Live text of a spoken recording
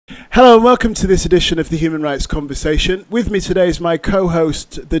Hello and welcome to this edition of the Human Rights Conversation. With me today is my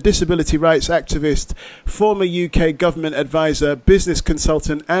co-host, the disability rights activist, former UK government advisor, business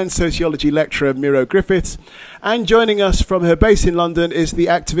consultant and sociology lecturer Miro Griffiths. And joining us from her base in London is the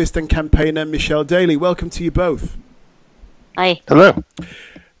activist and campaigner Michelle Daley. Welcome to you both. Hi. Hello.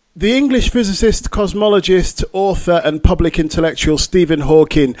 The English physicist, cosmologist, author and public intellectual Stephen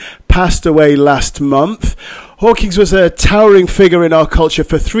Hawking passed away last month. Hawking was a towering figure in our culture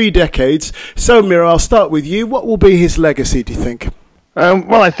for 3 decades. So, Mira, I'll start with you. What will be his legacy, do you think?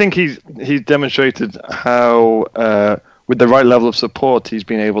 Well, I think he's demonstrated how, with the right level of support, he's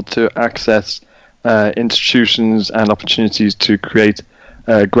been able to access institutions and opportunities to create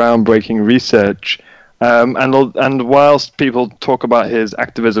groundbreaking research. And whilst people talk about his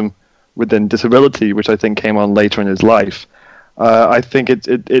activism within disability, which I think came on later in his life, I think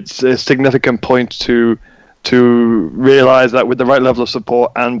it's a significant point to realize that with the right level of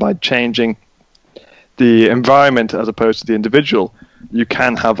support and by changing the environment as opposed to the individual, you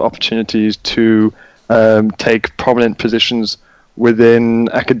can have opportunities to take prominent positions within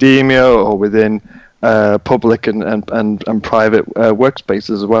academia or within public and private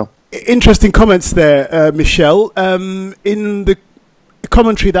workspaces as well. Interesting comments there, Michelle. In the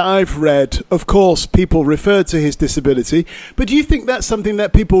commentary that I've read, of course, people refer to his disability, but do you think that's something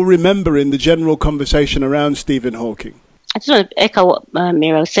that people remember in the general conversation around Stephen Hawking? I just want to echo what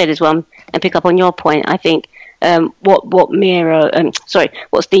Miro said as well and pick up on your point. I think what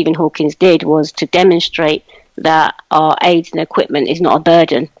Stephen Hawking did was to demonstrate that our aids and equipment is not a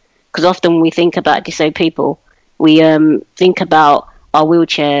burden. Because often when we think about disabled people, we think about our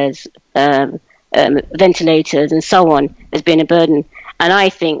wheelchairs, ventilators, and so on as being a burden. And I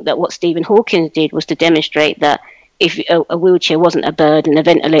think that what Stephen Hawking did was to demonstrate that if a wheelchair wasn't a burden, a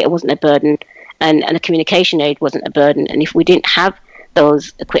ventilator wasn't a burden, and a communication aid wasn't a burden, and if we didn't have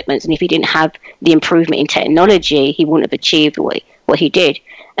those equipments, and if he didn't have the improvement in technology, he wouldn't have achieved what he did.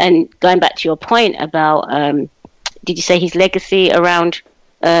 And going back to your point about, did you say his legacy around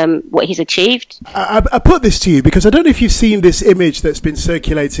what he's achieved? I put this to you because I don't know if you've seen this image that's been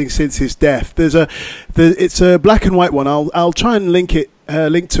circulating since his death. It's a black and white one. I'll try and link to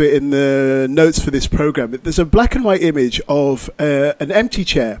it in the notes for this program. There's a black and white image of an empty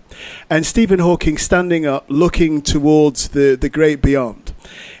chair and Stephen Hawking standing up, looking towards the great beyond.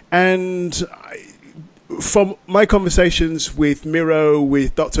 And from my conversations with Miro,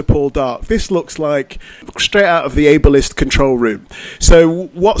 with Dr. Paul Dark, this looks like straight out of the ableist control room. So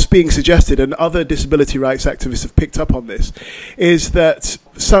what's being suggested, and other disability rights activists have picked up on this, is that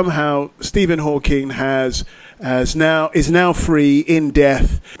somehow Stephen Hawking is now free in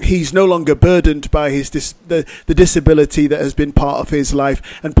death. He's no longer burdened by the disability that has been part of his life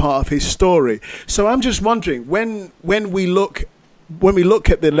and part of his story. So I'm just wondering, when we look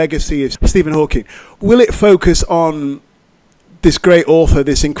at the legacy of Stephen Hawking, will it focus on this great author,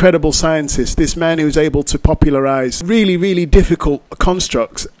 this incredible scientist, this man who was able to popularize really, really difficult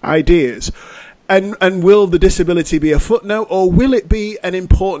constructs, ideas? And will the disability be a footnote, or will it be an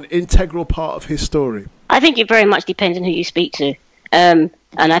important, integral part of his story? I think it very much depends on who you speak to. And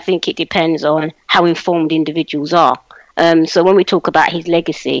I think it depends on how informed individuals are. So when we talk about his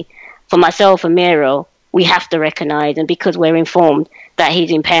legacy, for myself and Miro, we have to recognise, and because we're informed, that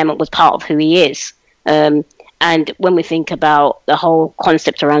his impairment was part of who he is. And when we think about the whole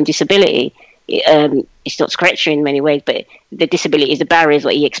concept around disability, it's not scratchy in many ways, but the disability is the barriers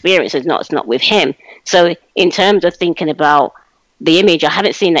what he experiences, it's not with him. So in terms of thinking about the image, I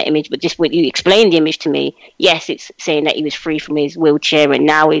haven't seen that image, but just when you explained the image to me, yes, it's saying that he was free from his wheelchair and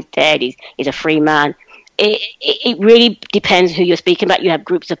now he's dead, he's a free man. It really depends who you're speaking about. You have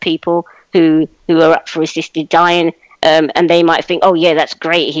groups of people who are up for assisted dying, and they might think, oh yeah, that's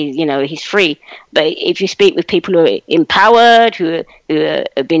great, he's free. But if you speak with people who are empowered, who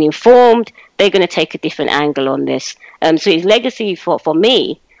have been informed, they're going to take a different angle on this. So his legacy for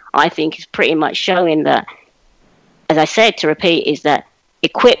me, I think, is pretty much showing that, as I said, to repeat, is that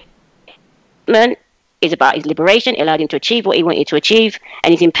equipment is about his liberation. It allowed him to achieve what he wanted to achieve,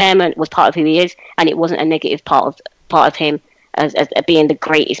 and his impairment was part of who he is, and it wasn't a negative part of him as being the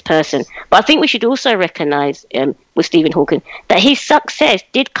greatest person. But I think we should also recognise with Stephen Hawking that his success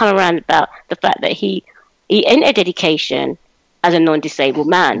did come around about the fact that he entered education as a non-disabled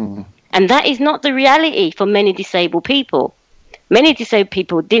man. And that is not the reality for many disabled people. Many disabled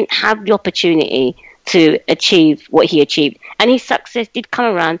people didn't have the opportunity to achieve what he achieved. And his success did come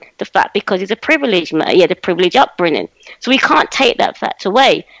around the fact because he's a privileged man. He had a privileged upbringing. So we can't take that fact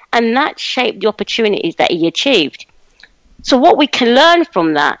away. And that shaped the opportunities that he achieved. So what we can learn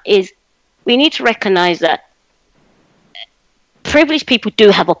from that is we need to recognize that privileged people do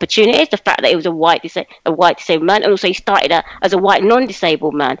have opportunities. The fact that he was a white disabled man, and also he started out as a white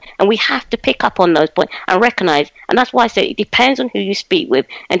non-disabled man, and we have to pick up on those points and recognise. And that's why I say it depends on who you speak with,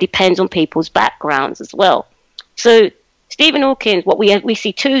 and depends on people's backgrounds as well. So Stephen Hawking, what we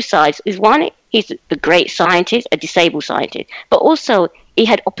see two sides. Is one, he's a great scientist, a disabled scientist, but also he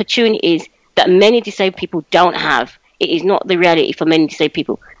had opportunities that many disabled people don't have. It is not the reality for many disabled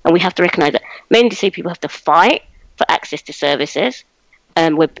people, and we have to recognise that many disabled people have to fight for access to services,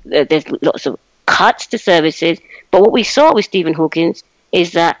 where there's lots of cuts to services. But what we saw with Stephen Hawking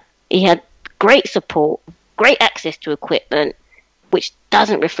is that he had great support, great access to equipment, which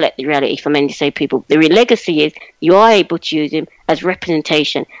doesn't reflect the reality for many disabled people. The legacy is you are able to use him as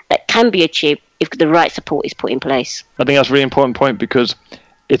representation that can be achieved if the right support is put in place. I think that's a really important point, because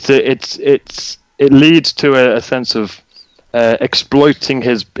it leads to a sense of exploiting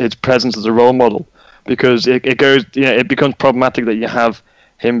his presence as a role model, because it goes, it becomes problematic that you have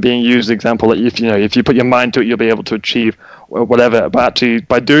him being used as an example that if you put your mind to it, you'll be able to achieve whatever. But actually,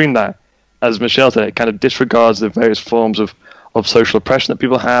 by doing that, as Michelle said, it kind of disregards the various forms of social oppression that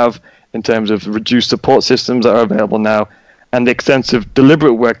people have in terms of reduced support systems that are available now, and the extensive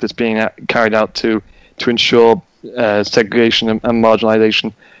deliberate work that's being carried out to ensure segregation and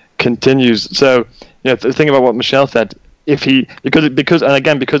marginalization continues. So, the thing about what Michelle said,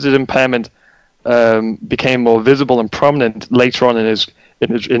 because his impairment became more visible and prominent later on in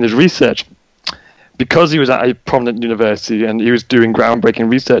his research, because he was at a prominent university and he was doing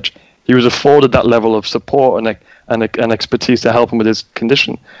groundbreaking research, he was afforded that level of support and expertise to help him with his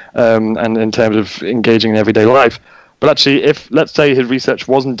condition, and in terms of engaging in everyday life. But actually, if, let's say, his research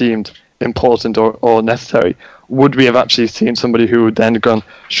wasn't deemed important or necessary, would we have actually seen somebody who would then gone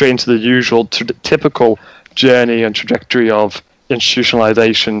straight into the usual typical journey and trajectory of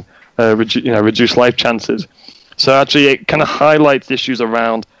institutionalization, reduced life chances? So actually, it kind of highlights issues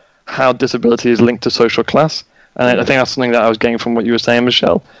around how disability is linked to social class. And I think that's something that I was getting from what you were saying,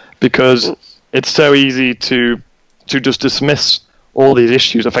 Michelle, because it's so easy to just dismiss all these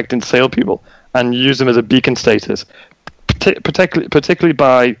issues affecting disabled people and use them as a beacon status, particularly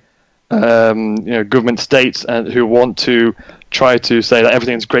by government states who want to try to say that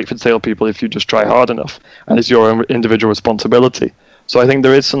everything's great for disabled people if you just try hard enough, and it's your own individual responsibility. So I think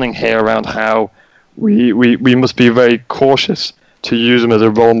there is something here around how we must be very cautious to use them as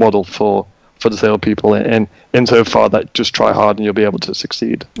a role model for disabled people insofar that just try hard and you'll be able to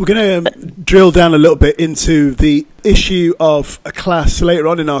succeed. We're going to drill down a little bit into the issue of a class later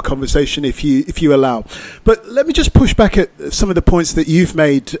on in our conversation, if you allow. But let me just push back at some of the points that you've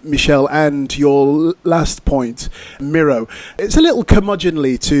made, Michelle, and your last point, Miro. It's a little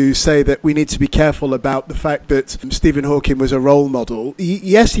curmudgeonly to say that we need to be careful about the fact that Stephen Hawking was a role model.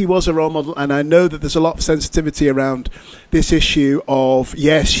 Yes, he was a role model, and I know that there's a lot of sensitivity around this issue of,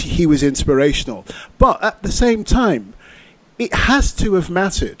 yes, he was inspirational. But at the same time, it has to have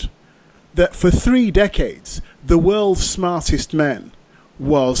mattered that for 3 decades, the world's smartest man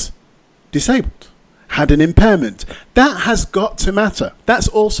was disabled, had an impairment. That has got to matter. That's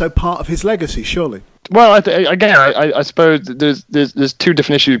also part of his legacy, surely. Well, I suppose there's two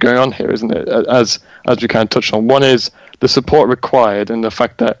different issues going on here, isn't it? As we kind of touched on, one is the support required and the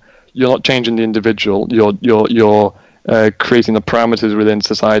fact that you're not changing the individual, you're creating the parameters within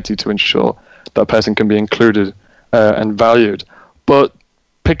society to ensure that person can be included and valued. But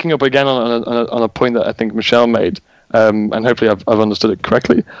picking up again on a point that I think Michelle made, and hopefully I've understood it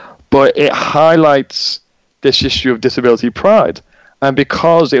correctly, but it highlights this issue of disability pride. And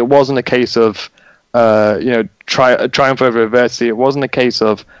because it wasn't a case of triumph over adversity, it wasn't a case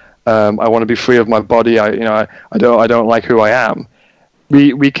of I want to be free of my body, I don't like who I am.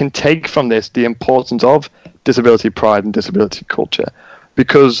 We can take from this the importance of disability pride and disability culture,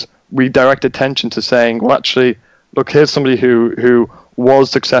 because we direct attention to saying, well, actually, look, here's somebody who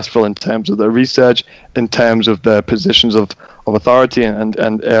was successful in terms of their research, in terms of their positions of authority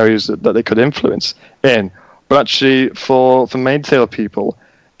and areas that they could influence in. But actually, for many disabled people,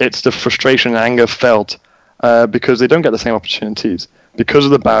 it's the frustration and anger felt because they don't get the same opportunities, because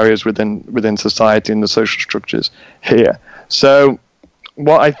of the barriers within society and the social structures here. So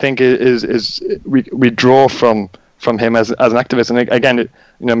what I think is we draw from him as an activist, and again,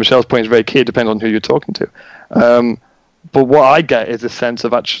 Michelle's point is very key. It depends on who you're talking to. But what I get is a sense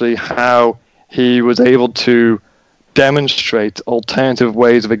of actually how he was able to demonstrate alternative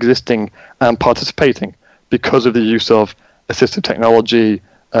ways of existing and participating because of the use of assistive technology,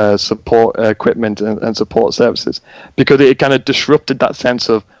 support equipment, and support services. Because it kind of disrupted that sense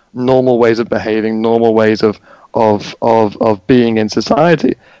of normal ways of behaving, normal ways of being in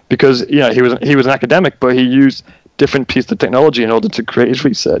society. Because he was an academic, but he used different pieces of technology in order to create his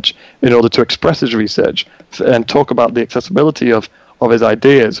research, in order to express his research, and talk about the accessibility of his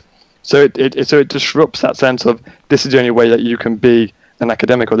ideas. So it disrupts that sense of this is the only way that you can be an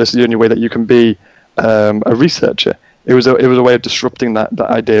academic, or this is the only way that you can be a researcher. It was a way of disrupting that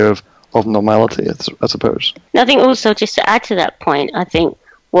idea of normality, I suppose. I think also, just to add to that point, I think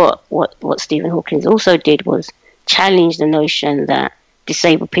what Stephen Hawking also did was challenge the notion that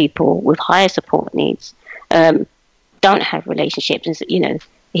disabled people with higher support needs don't have relationships. And, you know,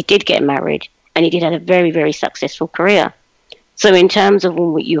 he did get married, and he did have a very, very successful career. So in terms of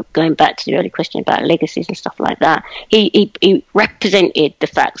when you're going back to the early question about legacies and stuff like that, he represented the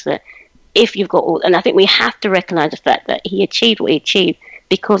facts that if you've got all, and I think we have to recognise the fact that he achieved what he achieved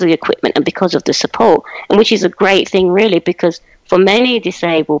because of the equipment and because of the support, and which is a great thing, really, because for many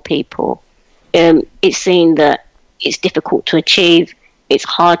disabled people, it's seen that it's difficult to achieve, it's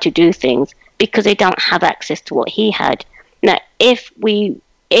hard to do things because they don't have access to what he had. Now, if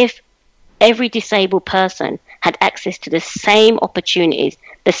every disabled person had access to the same opportunities,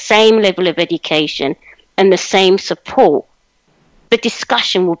 the same level of education, and the same support, the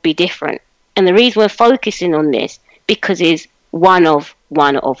discussion would be different. And the reason we're focusing on this, because it's one of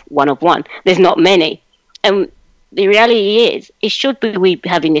one. There's not many. And the reality is, it should be we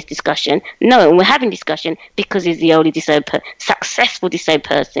having this discussion. No, and we're having discussion because he's the only successful disabled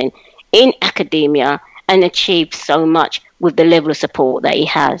person in academia and achieved so much with the level of support that he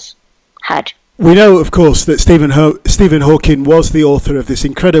has had. We know, of course, that Stephen Hawking was the author of this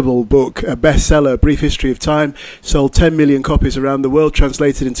incredible book, a bestseller, A Brief History of Time, sold 10 million copies around the world,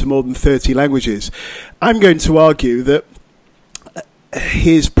 translated into more than 30 languages. I'm going to argue that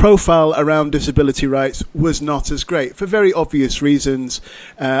his profile around disability rights was not as great for very obvious reasons.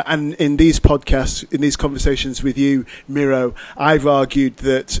 And in these podcasts, in these conversations with you, Miro, I've argued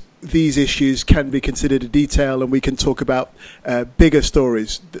that these issues can be considered a detail, and we can talk about bigger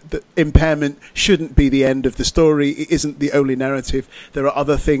stories. The impairment shouldn't be the end of the story. It isn't the only narrative. There are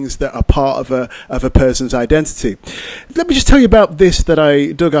other things that are part of a person's identity. Let me just tell you about this that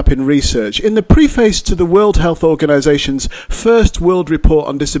I dug up in research. In the preface to the World Health Organization's first World Report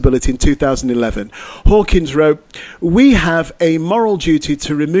on Disability in 2011, Hawkins wrote, "We have a moral duty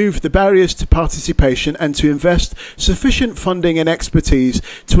to remove the barriers to participation and to invest sufficient funding and expertise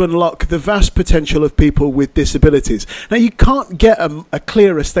to unlock the vast potential of people with disabilities." Now, you can't get a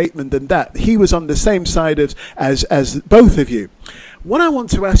clearer statement than that. He was on the same side as both of you. What I want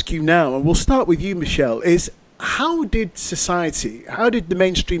to ask you now, and we'll start with you, Michelle, is how did society, how did the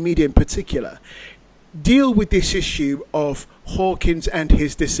mainstream media in particular, deal with this issue of Hawkins and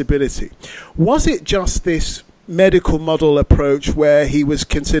his disability? Was it just this medical model approach where he was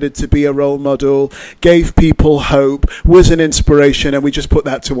considered to be a role model, gave people hope, was an inspiration, and we just put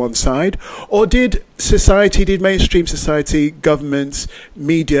that to one side? Or did mainstream society, governments,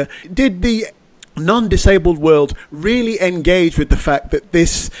 media, did the non-disabled world really engage with the fact that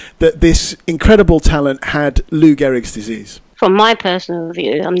this incredible talent had Lou Gehrig's disease? From my personal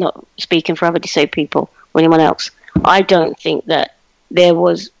view, I'm not speaking for other disabled people or anyone else, I don't think that there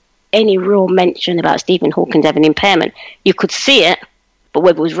was any real mention about Stephen Hawking having impairment. You could see it, but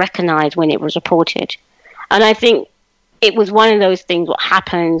whether it was recognised when it was reported. And I think it was one of those things, what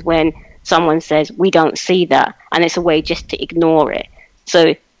happens when someone says, we don't see that, and it's a way just to ignore it.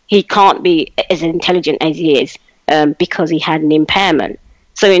 So he can't be as intelligent as he is because he had an impairment.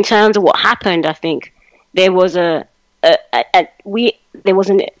 So in terms of what happened, I think there was there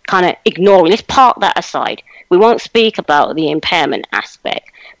wasn't kind of ignoring. Let's park that aside. We won't speak about the impairment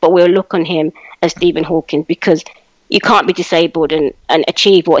aspect, but we'll look on him as Stephen Hawking, because you can't be disabled and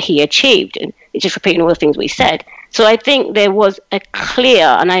achieve what he achieved. And it's just repeating all the things we said. So I think there was a clear,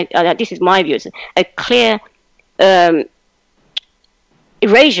 and this is my view, a clear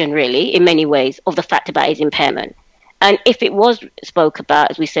erosion, really, in many ways, of the fact about his impairment. And if it was spoke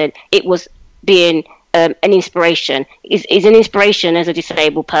about, as we said, it was being an inspiration, is an inspiration as a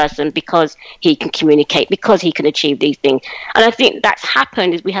disabled person because he can communicate, because he can achieve these things. And I think that's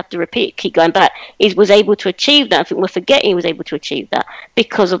happened, is we have to keep going back, was able to achieve that. I think we're forgetting he was able to achieve that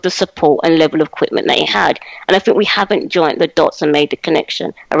because of the support and level of equipment that he had. And I think we haven't joined the dots and made the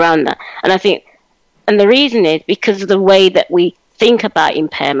connection around that. And I think, and the reason is because of the way that we think about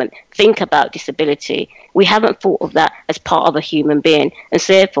impairment, think about disability. We haven't thought of that as part of a human being. And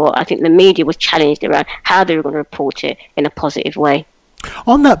so therefore, I think the media was challenged around how they were going to report it in a positive way.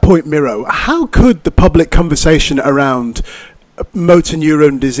 On that point, Miro, how could the public conversation around motor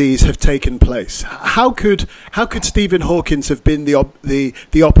neuron disease have taken place? How could Stephen Hawkins have been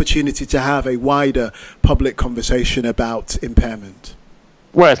the opportunity to have a wider public conversation about impairment?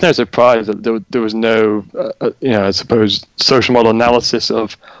 Well, it's no surprise that there was no, I suppose, social model analysis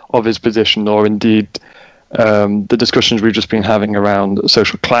of his position, or indeed the discussions we've just been having around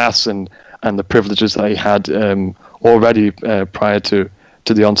social class and the privileges that he had already prior to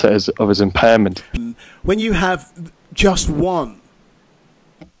the onset of his impairment. When you have just one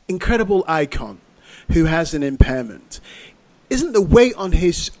incredible icon who has an impairment, isn't the weight on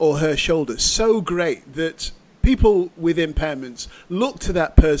his or her shoulders so great that people with impairments look to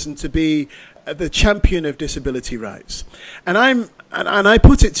that person to be the champion of disability rights? And I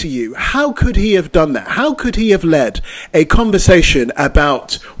put it to you, how could he have done that? How could he have led a conversation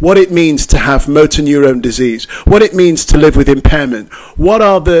about what it means to have motor neuron disease, what it means to live with impairment, what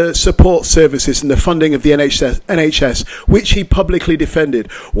are the support services and the funding of the NHS which he publicly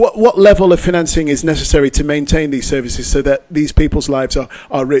defended, what level of financing is necessary to maintain these services so that these people's lives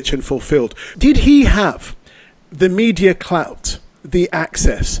are rich and fulfilled? Did he have the media clout, the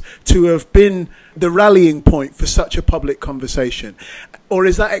access to have been the rallying point for such a public conversation? Or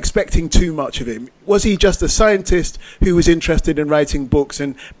is that expecting too much of him? Was he just a scientist who was interested in writing books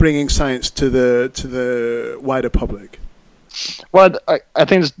and bringing science to the wider public? Well, I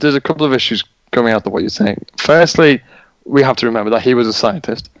think there's a couple of issues coming out of what you're saying. Firstly, we have to remember that he was a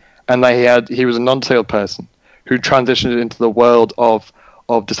scientist, and that he was a non-disabled person who transitioned into the world of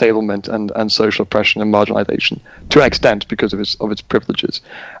disablement and social oppression and marginalization to an extent because of its privileges.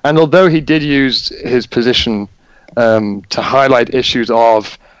 And although he did use his position to highlight issues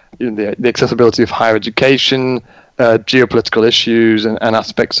of the accessibility of higher education, geopolitical issues, and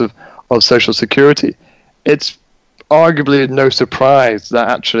aspects of social security, it's arguably no surprise that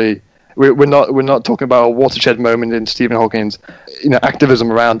actually we're not talking about a watershed moment in Stephen Hawking's activism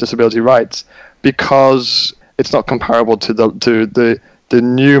around disability rights, because it's not comparable to the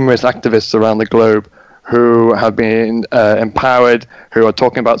numerous activists around the globe who have been empowered, who are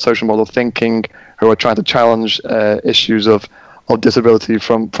talking about social model thinking, who are trying to challenge issues of disability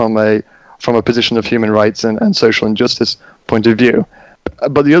from a position of human rights and social injustice point of view.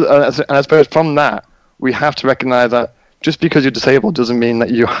 But and I suppose from that, we have to recognize that just because you're disabled doesn't mean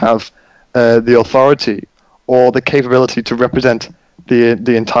that you have the authority or the capability to represent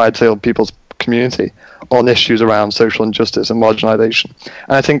the entire disabled people's community on issues around social injustice and marginalization.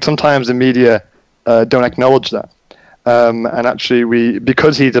 And I think sometimes the media don't acknowledge that. And actually,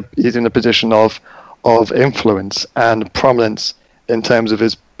 because he's in a position of influence and prominence in terms of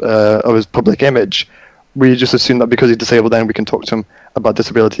his public image, we just assume that because he's disabled, then we can talk to him about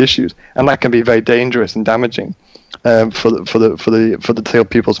disability issues, and that can be very dangerous and damaging for the disabled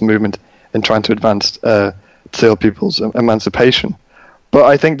people's movement in trying to advance disabled people's emancipation. But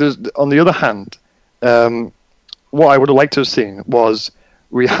I think on the other hand, what I would have liked to have seen was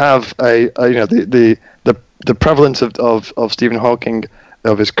we have the prevalence of Stephen Hawking,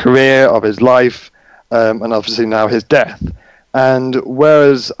 of his career, of his life, and obviously now his death. And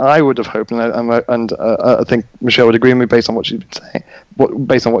whereas I would have hoped, and I think Michelle would agree with me based on what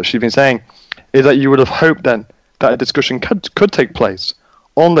she's been saying, is that you would have hoped then that a discussion could take place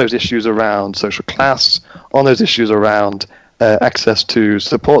on those issues around social class, on those issues around access to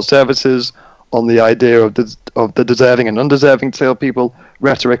support services, on the idea of the deserving and undeserving disabled people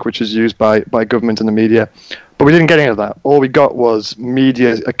rhetoric, which is used by government and the media. But we didn't get any of that. All we got was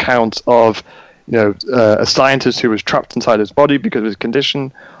media accounts of a scientist who was trapped inside his body because of his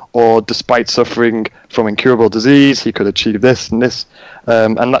condition, or despite suffering from incurable disease, he could achieve this and this,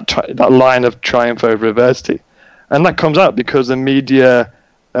 and that line of triumph over adversity. And that comes out because the media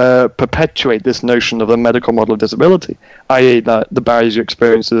perpetuate this notion of a medical model of disability, i.e. that the barriers you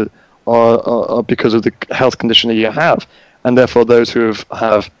experience are because of the health condition that you have, and therefore those who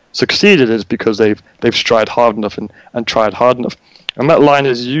have succeeded is because they've strived hard enough and tried hard enough. And that line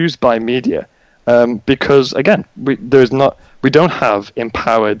is used by media because, again, we don't have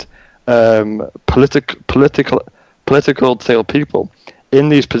empowered political disabled people in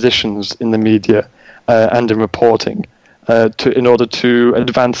these positions in the media and in reporting in order to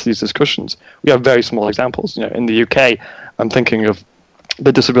advance these discussions. We have very small examples. In the UK, I'm thinking of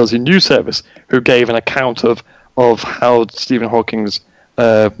the Disability News Service, who gave an account of how Stephen Hawking's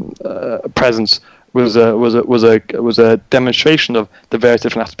presence was a demonstration of the various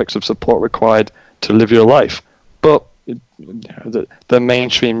different aspects of support required to live your life. But the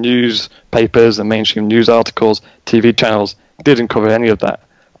mainstream newspapers, the mainstream news articles, TV channels didn't cover any of that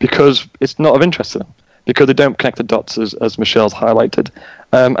because it's not of interest to them, because they don't connect the dots as Michelle's highlighted,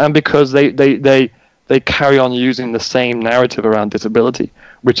 and because they carry on using the same narrative around disability,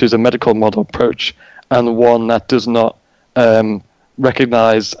 which is a medical model approach, and one that does not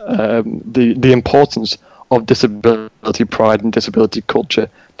recognize the importance of disability pride and disability culture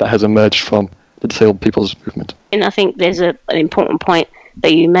that has emerged from the disabled people's movement. And I think there's an important point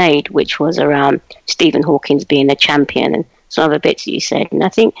that you made, which was around Stephen Hawking being a champion and some other bits that you said. And I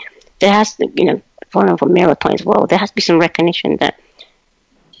think there has to, following from Miro's point as well, there has to be some recognition that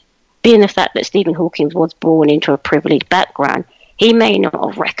being the fact that Stephen Hawking was born into a privileged background, he may not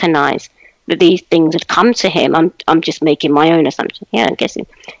have recognised that these things had come to him. I'm just making my own assumption. Yeah, I'm guessing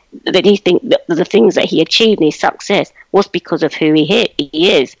that he think that the things that he achieved in his success was because of who he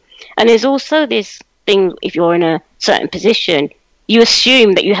is. And there's also this thing, if you're in a certain position, you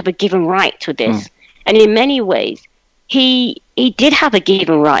assume that you have a given right to this. And in many ways, he did have a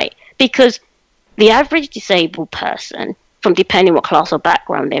given right, because the average disabled person, from depending what class or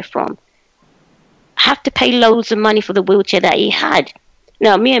background they're from, have to pay loads of money for the wheelchair that he had.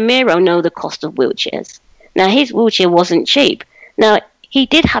 Now, me and Miro know the cost of wheelchairs. Now, his wheelchair wasn't cheap. Now, he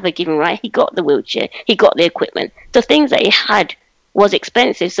did have a given right. He got the wheelchair. He got the equipment. The things that he had was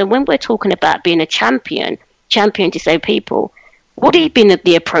expensive. So when we're talking about being a champion disabled people, would he have been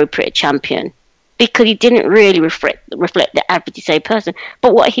the appropriate champion? Because he didn't really reflect the average disabled person.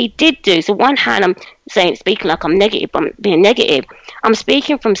 But what he did do, so one hand I'm speaking like I'm negative, I'm being negative. I'm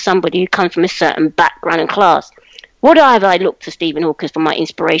speaking from somebody who comes from a certain background and class. Would I have looked to Stephen Hawking for my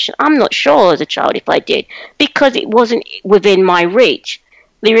inspiration? I'm not sure as a child if I did, because it wasn't within my reach.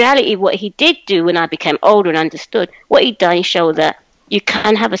 The reality, what he did do when I became older and understood, what he done, he showed that you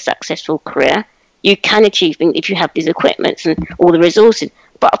can have a successful career, you can achieve things if you have these equipments and all the resources.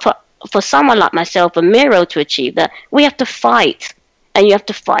 But for someone like myself and Miro to achieve that, we have to fight, and you have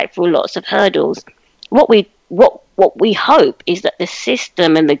to fight through lots of hurdles. What we hope is that the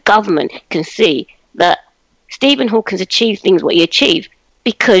system and the government can see that Stephen Hawking achieved things what he achieved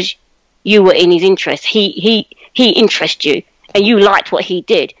because you were in his interest. He interested you, and you liked what he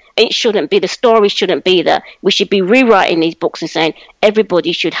did. It shouldn't be, the story shouldn't be that. We should be rewriting these books and saying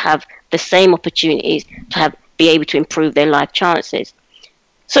everybody should have the same opportunities to be able to improve their life chances.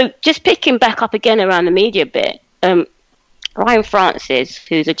 So just picking back up again around the media bit, Ryan Francis,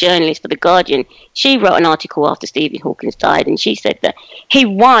 who's a journalist for The Guardian, she wrote an article after Stephen Hawking died, and she said that he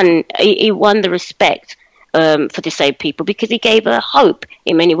won the respect for disabled people because he gave her hope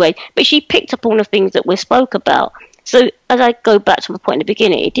in many ways. But she picked up all the things that we spoke about. So as I go back to the point in the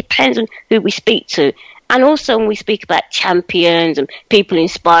beginning, it depends on who we speak to. And also when we speak about champions and people who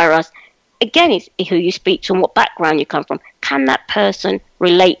inspire us, again, it's who you speak to and what background you come from. Can that person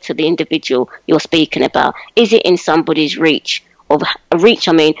relate to the individual you're speaking about? Is it in somebody's reach? Are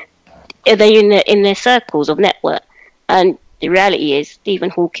they in their circles of network? And the reality is,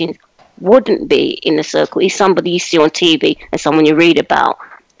 Stephen Hawking wouldn't be in the circle. He's somebody you see on TV and someone you read about.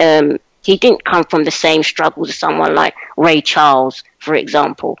 He didn't come from the same struggles as someone like Ray Charles, for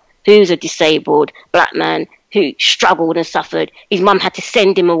example, who's a disabled black man who struggled and suffered. His mum had to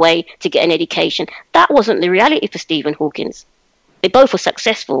send him away to get an education. That wasn't the reality for Stephen Hawking. They both were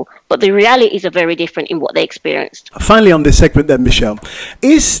successful, but the realities are very different in what they experienced. Finally on this segment then, Michelle,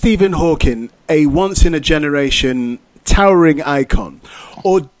 is Stephen Hawking a once-in-a-generation towering icon,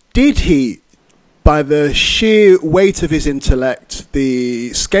 or did he, by the sheer weight of his intellect,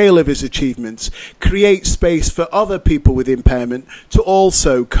 the scale of his achievements, create space for other people with impairment to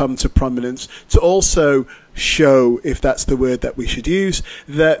also come to prominence, to also show, if that's the word that we should use,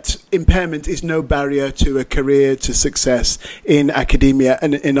 that impairment is no barrier to a career, to success in academia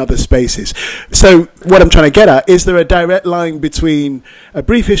and in other spaces? So what I'm trying to get at, is there a direct line between A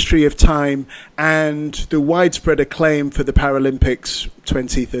Brief History of Time and the widespread acclaim for the Paralympics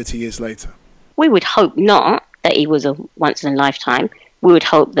 20, 30 years later? We would hope not, that he was a once-in-a-lifetime. We would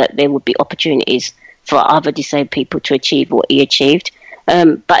hope that there would be opportunities for other disabled people to achieve what he achieved.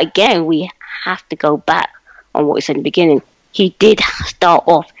 But again, we have to go back on what we said in the beginning. He did start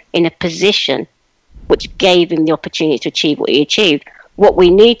off in a position which gave him the opportunity to achieve what he achieved. What we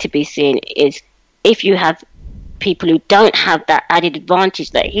need to be seeing is, if you have people who don't have that added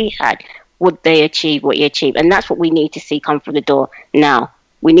advantage that he had, would they achieve what he achieved? And that's what we need to see come through the door now.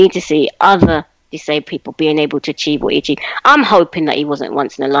 We need to see other disabled people being able to achieve what he achieved. I'm hoping that he wasn't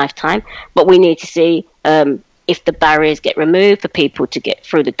once in a lifetime, but we need to see if the barriers get removed for people to get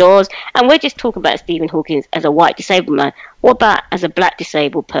through the doors. And we're just talking about Stephen Hawking as a white disabled man. What about as a black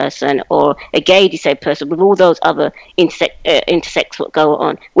disabled person or a gay disabled person with all those other intersex what go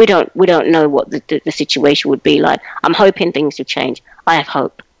on? We don't know what the situation would be like. I'm hoping things will change. I have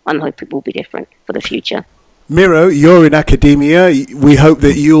hope. I'm hoping it will be different for the future. Miro, you're in academia. We hope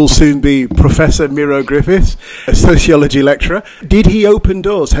that you'll soon be Professor Miro Griffiths, a sociology lecturer. Did he open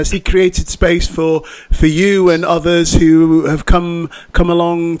doors? Has he created space for you and others who have come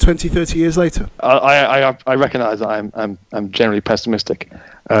along 20, 30 years later? I recognise that I'm generally pessimistic.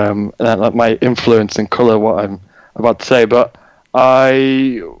 That might influence and colour what I'm about to say, but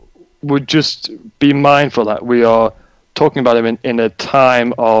I would just be mindful that we are talking about him in a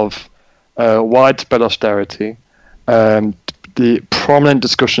time of widespread austerity, the prominent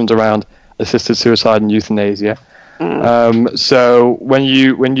discussions around assisted suicide and euthanasia. So when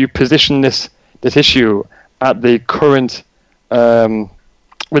you position this issue at the current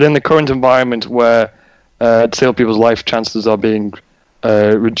within the current environment where disabled people's life chances are being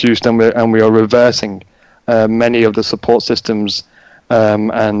reduced, and we are reversing many of the support systems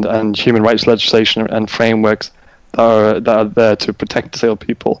and human rights legislation and frameworks that are there to protect disabled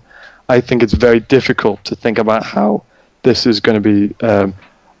people, I think it's very difficult to think about how this is going to be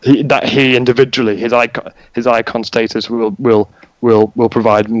that he individually, his icon status will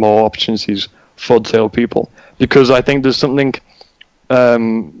provide more opportunities for disabled people, because I think there's something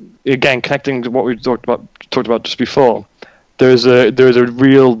again connecting to what we talked about just before. There is a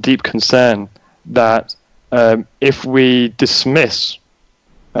real deep concern that if we dismiss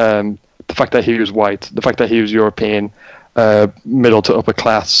the fact that he was white, the fact that he was European, middle to upper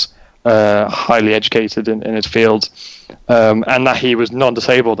class, highly educated in his fields, and that he was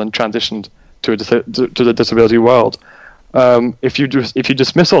non-disabled and transitioned to the disability world. If you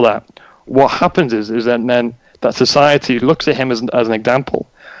dismiss all that, what happens is that then that society looks at him as an example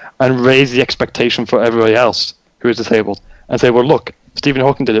and raises the expectation for everybody else who is disabled and say, well, look, Stephen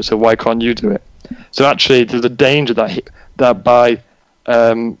Hawking did it, so why can't you do it? So actually, there's a danger that by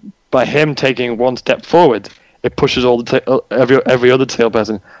him taking one step forward, it pushes every other disabled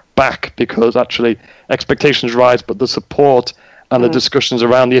person back, because actually expectations rise, but the support and the discussions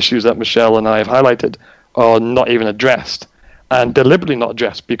around the issues that Michelle and I have highlighted are not even addressed, and deliberately not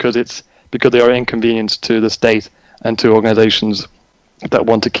addressed because they are inconvenience to the state and to organisations that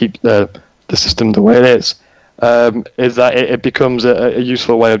want to keep the system the way it is that it becomes a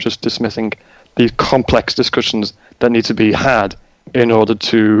useful way of just dismissing these complex discussions that need to be had in order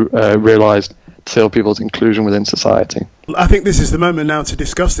to realise disabled people's inclusion within society. I think this is the moment now to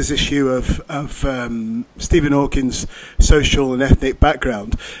discuss this issue of Stephen Hawking's social and ethnic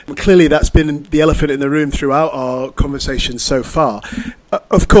background. Clearly that's been the elephant in the room throughout our conversation so far.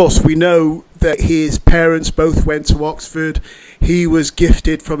 Of course, we know that his parents both went to Oxford. He was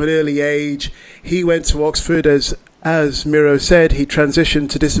gifted from an early age. He went to Oxford, as Miro said, he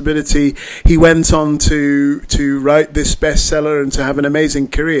transitioned to disability. He went on to write this bestseller and to have an amazing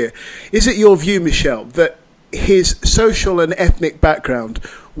career. Is it your view, Michelle, that his social and ethnic background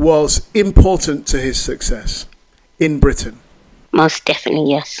was important to his success in Britain? Most definitely,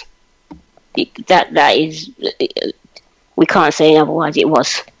 yes. That is, we can't say otherwise. It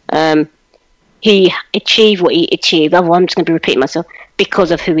was. He achieved what he achieved. I'm just going to be repeating myself,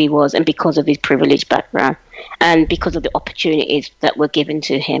 because of who he was and because of his privileged background and because of the opportunities that were given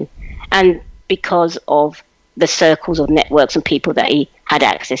to him and because of the circles of networks and people that he had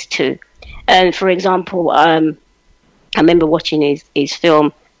access to. And for example, I remember watching his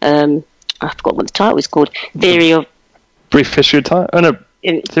film, I forgot what the title was called, Theory of... Brief history of time? Oh no,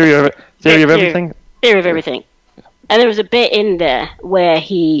 Theory of Everything? Theory of Everything. And there was a bit in there where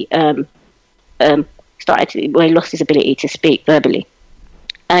he where he lost his ability to speak verbally,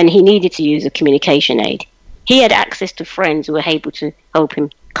 and he needed to use a communication aid. He had access to friends who were able to help him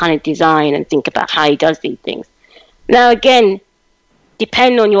kind of design and think about how he does these things. Now again,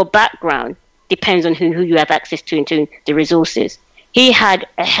 depending on your background, depends on who you have access to and to the resources. He had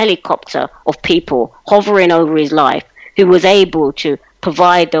a helicopter of people hovering over his life who was able to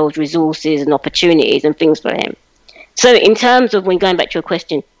provide those resources and opportunities and things for him. So in terms of, when going back to your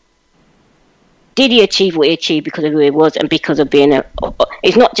question, did he achieve what he achieved because of who he was and because of being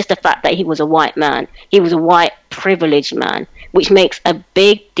it's not just the fact that he was a white man, he was a white privileged man, which makes a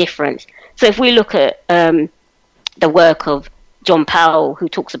big difference. So if we look at the work of John Powell, who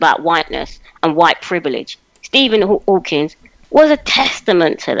talks about whiteness and white privilege, Stephen Hawking was a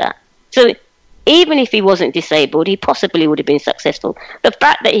testament to that. So even if he wasn't disabled, he possibly would have been successful. The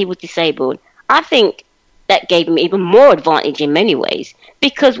fact that he was disabled, I think that gave him even more advantage in many ways,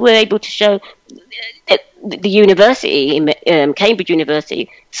 because we're able to show that the university, Cambridge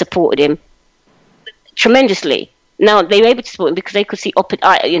University, supported him tremendously. Now, they were able to support him because they could see,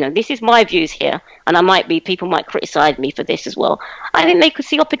 this is my views here, and people might criticize me for this as well. I think they could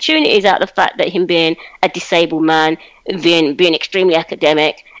see opportunities out of the fact that him being a disabled man, being extremely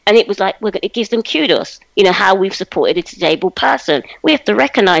academic, And it was like, it gives them kudos, how we've supported a disabled person. We have to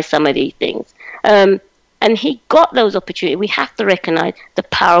recognize some of these things. And he got those opportunities. We have to recognize the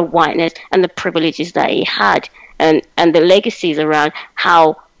power of whiteness and the privileges that he had, and the legacies around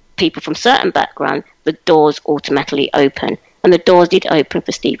how people from certain backgrounds, the doors automatically open. And the doors did open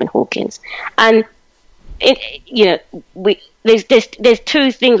for Stephen Hawkins. And, there's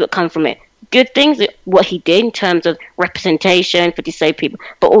two things that come from it. Good things, what he did in terms of representation for disabled people,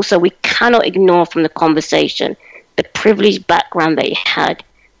 but also we cannot ignore from the conversation the privileged background that he had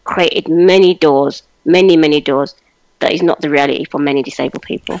created many doors, many doors, that is not the reality for many disabled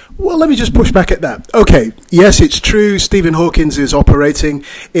people. Well, let me just push back at that. Okay, yes, it's true, Stephen Hawkins is operating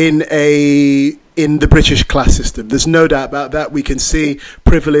in the British class system. There's no doubt about that. We can see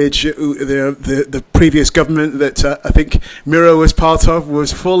privilege. The previous government that I think Miro was part of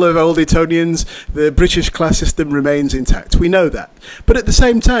was full of old Etonians. The British class system remains intact. We know that. But at the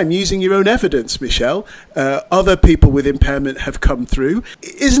same time, using your own evidence, Michelle, other people with impairment have come through.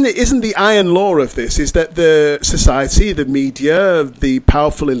 Isn't the iron law of this is that the society, the media, the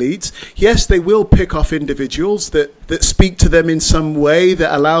powerful elites, yes, they will pick off individuals that speak to them in some way,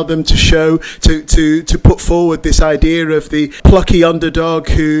 that allow them to show, to put forward this idea of the plucky underdog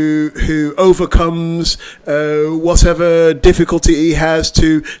who overcomes whatever difficulty he has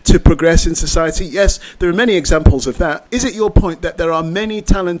to progress in society. Yes, there are many examples of that. Is it your point that there are many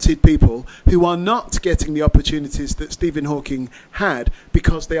talented people who are not getting the opportunities that Stephen Hawking had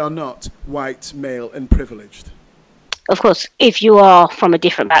because they are not white, male and privileged? Of course, if you are from a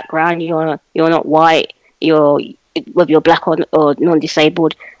different background, you're not white, whether you're black or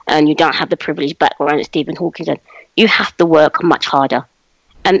non-disabled, and you don't have the privileged background that Stephen Hawking had, you have to work much harder.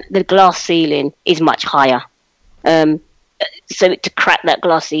 And the glass ceiling is much higher. So to crack that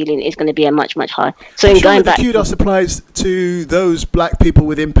glass ceiling is going to be a much higher. So in going back, the kudos applies to those black people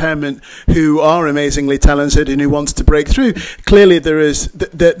with impairment who are amazingly talented and who want to break through. Clearly,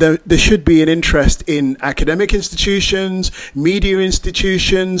 there should be an interest in academic institutions, media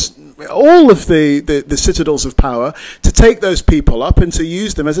institutions, all of the citadels of power, to take those people up and to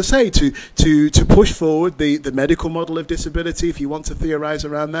use them, as I say, to push forward the medical model of disability, if you want to theorize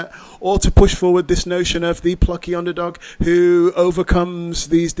around that, or to push forward this notion of the plucky underdog who overcomes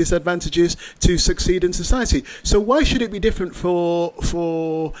these disadvantages to succeed in society. So why should it be different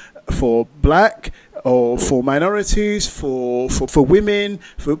for black, or for minorities, for women,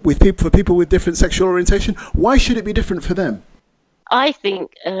 for people with different sexual orientation? Why should it be different for them? I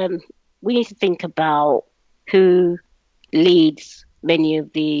think we need to think about who leads many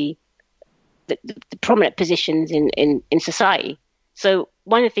of the prominent positions in society. So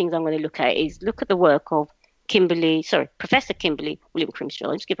one of the things I'm going to look at the work of Professor Kimberly William Crimshaw.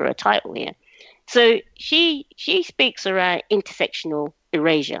 Let's give her a title here. So she speaks around intersectional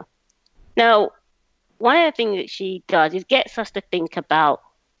erasure. Now, one of the things that she does is gets us to think about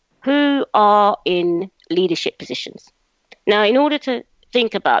who are in leadership positions. Now, in order to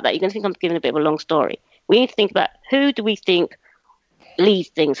think about that, you're going to think I'm giving a bit of a long story. We need to think about who do we think leads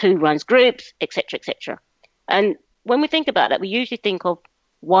things, who runs groups, etc., etc. And when we think about that, we usually think of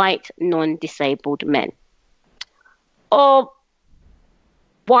white, non-disabled men. Or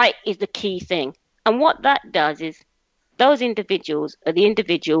white is the key thing. And what that does is those individuals are the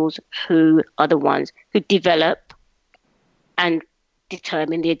individuals who are the ones who develop and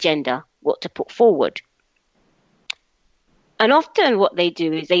determine the agenda, what to put forward. And often what they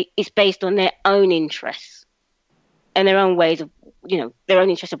do is it's based on their own interests and their own ways of, their own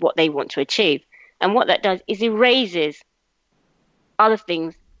interest of what they want to achieve. And what that does is erases other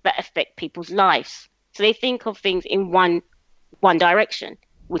things that affect people's lives. So they think of things in one direction,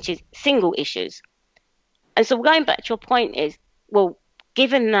 which is single issues. And so going back to your point is, well,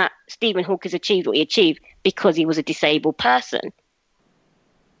 given that Stephen Hawking achieved what he achieved because he was a disabled person,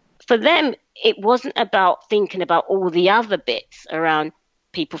 for them, it wasn't about thinking about all the other bits around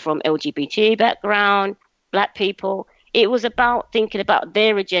people from LGBT background, black people. It was about thinking about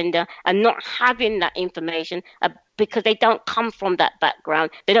their agenda and not having that information because they don't come from that background.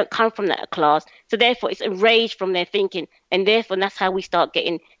 They don't come from that class. So therefore, it's erased from their thinking. And therefore, that's how we start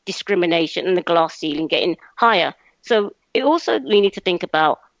getting discrimination and the glass ceiling getting higher. So it also, we need to think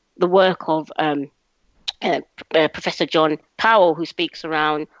about the work of Professor John Powell, who speaks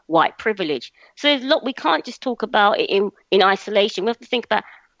around white privilege. So look, we can't just talk about it in isolation. We have to think about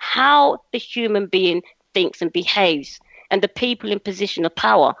how the human being thinks and behaves and the people in position of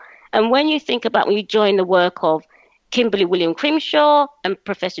power. And when you join the work of Kimberly William Crimshaw and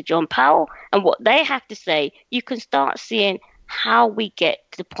Professor John Powell and what they have to say, you can start seeing how we get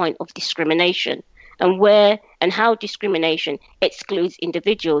to the point of discrimination. and where and how discrimination excludes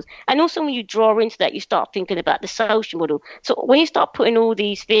individuals. And also when you draw into that, you start thinking about the social model. So when you start putting all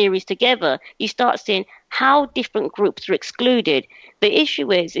these theories together, you start seeing how different groups are excluded. The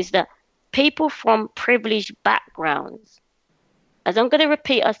issue is that people from privileged backgrounds, as I'm going to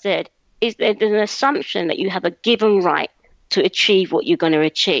repeat, I said, is there's an assumption that you have a given right to achieve what you're going to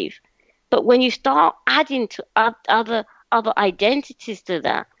achieve. But when you start adding to other identities to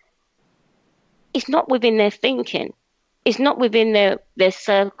that, it's not within their thinking. It's not within their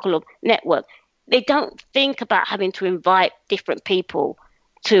circle of network. They don't think about having to invite different people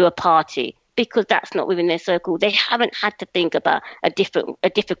to a party because that's not within their circle. They haven't had to think about a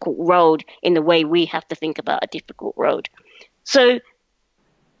difficult road in the way we have to think about a difficult road. So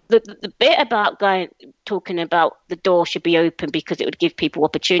the bit about talking about the door should be open because it would give people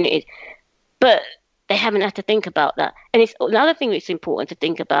opportunities, but they haven't had to think about that. And it's another thing that's important to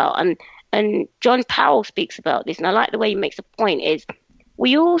think about. And John Powell speaks about this, and I like the way he makes a point, is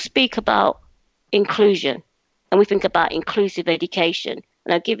we all speak about inclusion and we think about inclusive education.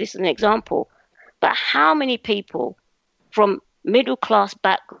 And I'll give this as an example. But how many people from middle class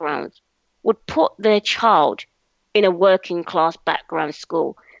backgrounds would put their child in a working class background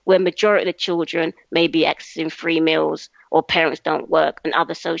school where majority of the children may be accessing free meals or parents don't work and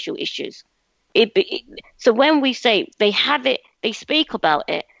other social issues? So when we say they have it, they speak about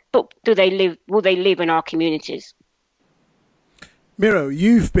it, but will they live in our communities? Miro,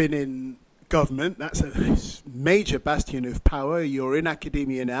 you've been in government. That's a major bastion of power. You're in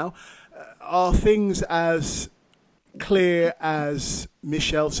academia now. Are things as clear as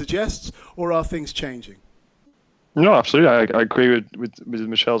Michelle suggests, or are things changing? No, absolutely. I agree with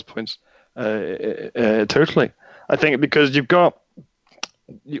Michelle's points totally. I think because you've got,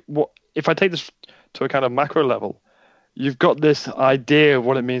 if I take this to a kind of macro level, you've got this idea of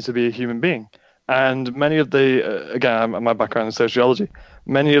what it means to be a human being. And many of the, again, my background in sociology,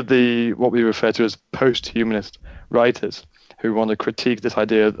 many of the, what we refer to as post-humanist writers who want to critique this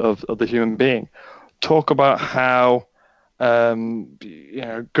idea of the human being, talk about how,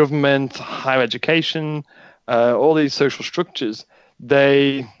 government, higher education, all these social structures,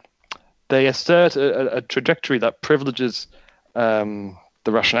 they assert a trajectory that privileges the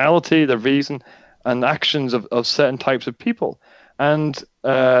rationality, the reason, and actions of certain types of people. And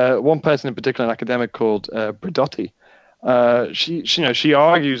one person in particular, an academic called Bridotti, she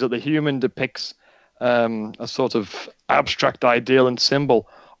argues that the human depicts a sort of abstract ideal and symbol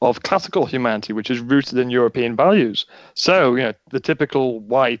of classical humanity, which is rooted in European values. So, the typical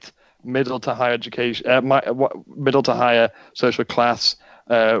white middle to higher education, middle to higher social class,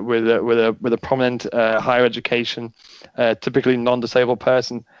 with a prominent higher education, typically non-disabled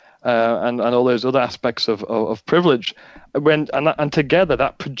person, and all those other aspects of privilege, and together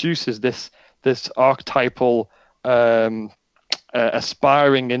that produces this archetypal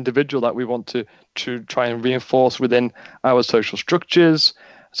aspiring individual that we want to try and reinforce within our social structures.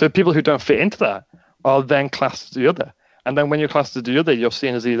 So people who don't fit into that are then classed as the other. And then when you're classed as the other, you're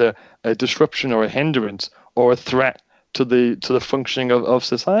seen as either a disruption or a hindrance or a threat to the functioning of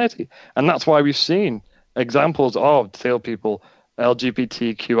society. And that's why we've seen examples of disabled people,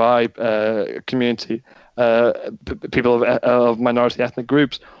 LGBTQI community, people of minority ethnic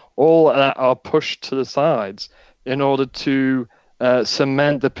groups, all that are pushed to the sides in order to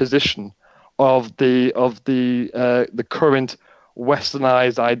cement the position of the current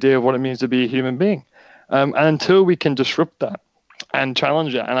westernized idea of what it means to be a human being. And until we can disrupt that and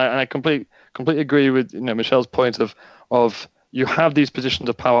challenge it, and I completely agree with Michelle's point of you have these positions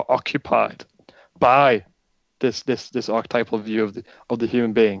of power occupied by this archetypal view of the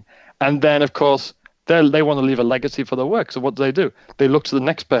human being, and then of course they want to leave a legacy for their work. So what do? They look to the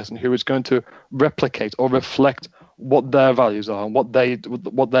next person who is going to replicate or reflect what their values are and what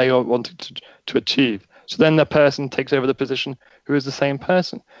they are wanting to achieve. So then the person takes over the position who is the same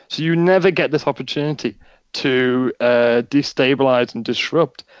person. So you never get this opportunity to destabilize and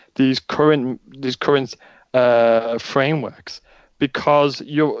disrupt these current frameworks, because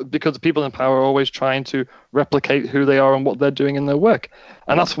the people in power are always trying to replicate who they are and what they're doing in their work.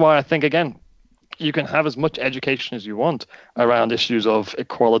 And that's why I think, again, you can have as much education as you want around issues of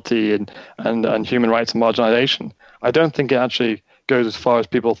equality and human rights and marginalization. I don't think it actually goes as far as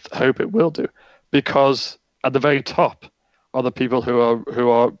people hope it will do, because at the very top are the people who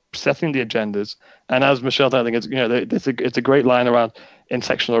are setting the agendas. And as Michelle Daley, it's a great line around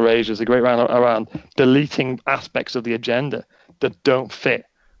intersectional erasure. It's a great line around deleting aspects of the agenda that don't fit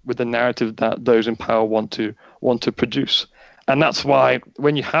with the narrative that those in power want to produce. And that's why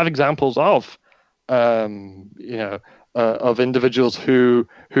when you have examples of of individuals who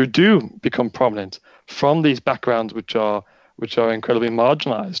do become prominent from these backgrounds which are incredibly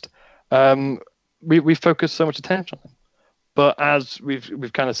marginalized. We focus so much attention on them, but as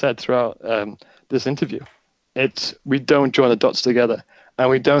we've kind of said throughout this interview, we don't join the dots together, and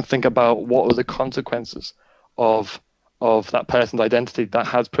we don't think about what are the consequences of that person's identity that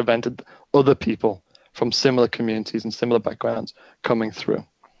has prevented other people from similar communities and similar backgrounds coming through.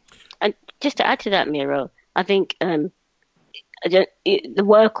 And just to add to that, Miro, I think the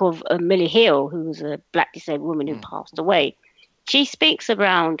work of Millie Hill, who was a black disabled woman who passed away, she speaks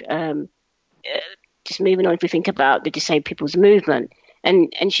around, just moving on, if we think about the disabled people's movement,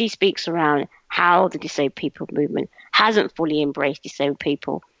 and she speaks around how the disabled people movement hasn't fully embraced disabled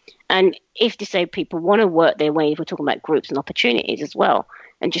people. And if disabled people want to work their way, if we're talking about groups and opportunities as well,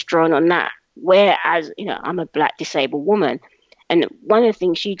 and just drawing on that, whereas, I'm a black disabled woman, and one of the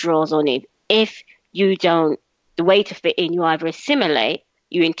things she draws on is if you don't, the way to fit in, you either assimilate,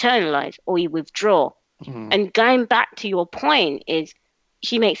 you internalize, or you withdraw. And going back to your point is,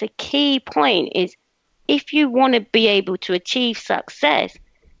 she makes a key point is, if you want to be able to achieve success,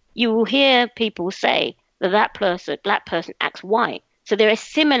 you will hear people say that black person acts white. So they're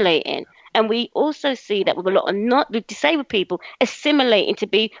assimilating. And we also see that with a lot of with disabled people assimilating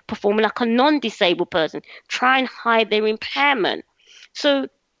to performing like a non-disabled person, try and hide their impairment. So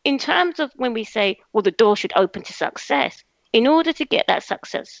in terms of when we say, well, the door should open to success, in order to get that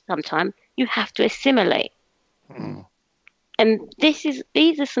success sometime, you have to assimilate. And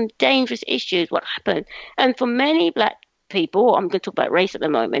these are some dangerous issues, what happens. And for many black people, I'm going to talk about race at the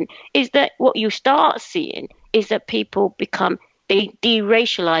moment, is that what you start seeing is that people they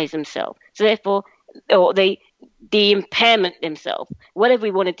deracialize themselves. So therefore, or they de-impairment themselves, whatever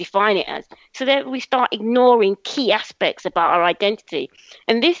we want to define it as. So that we start ignoring key aspects about our identity.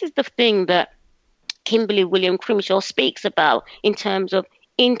 And this is the thing that Kimberly William Crimshaw speaks about in terms of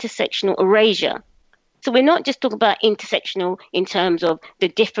intersectional erasure. So we're not just talking about intersectional in terms of the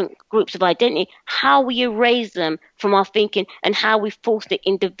different groups of identity, how we erase them from our thinking and how we force the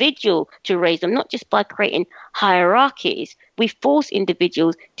individual to erase them, not just by creating hierarchies. We force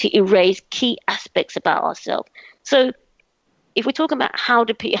individuals to erase key aspects about ourselves. So if we're talking about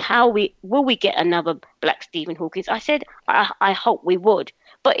will we get another black Stephen Hawking? I said, I hope we would.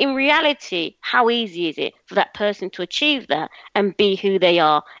 But in reality, how easy is it for that person to achieve that and be who they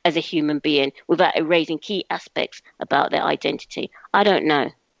are as a human being without erasing key aspects about their identity? I don't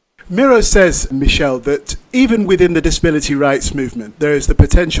know. Miro says, Michelle, that even within the disability rights movement, there is the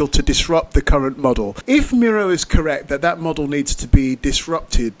potential to disrupt the current model. If Miro is correct that model needs to be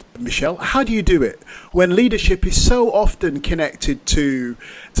disrupted, Michelle, how do you do it when leadership is so often connected to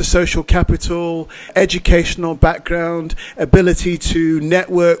social capital, educational background, ability to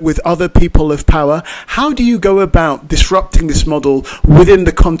network with other people of power? How do you go about disrupting this model within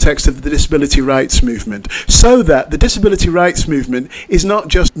the context of the disability rights movement so that the disability rights movement is not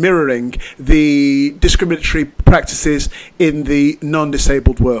just mirroring the discriminatory practices in the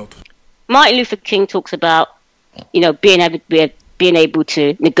non-disabled world? Martin Luther King talks about, being able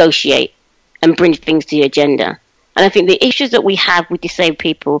to negotiate and bring things to the agenda. And I think the issues that we have with disabled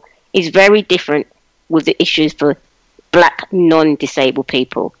people is very different with the issues for black non-disabled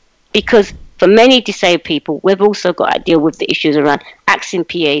people. Because for many disabled people, we've also got to deal with the issues around accessing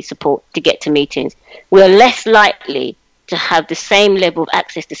PA support to get to meetings. We're less likely to have the same level of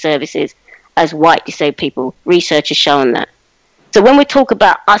access to services as white disabled people. Research has shown that. So when we talk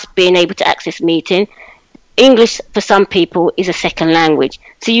about us being able to access meetings, English for some people is a second language.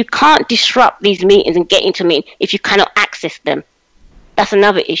 So you can't disrupt these meetings and get into a meeting if you cannot access them. That's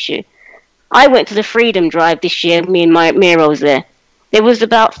another issue. I went to the Freedom Drive this year, me and Miro was there. There was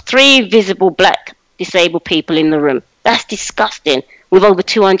about 3 visible black disabled people in the room. That's disgusting, with over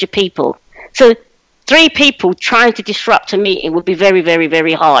 200 people. So 3 people trying to disrupt a meeting would be very, very,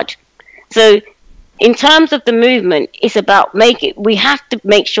 very hard. So in terms of the movement, it's about we have to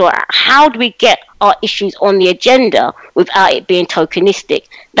make sure, how do we get our issues on the agenda without it being tokenistic?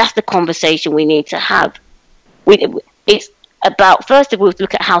 That's the conversation we need to have. It's about, first of all,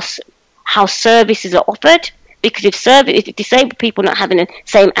 look at how services are offered, because if disabled people are not having the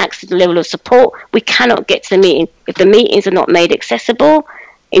same access level of support, we cannot get to the meeting. If the meetings are not made accessible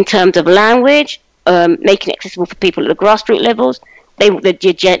in terms of language, making it accessible for people at the grassroots levels,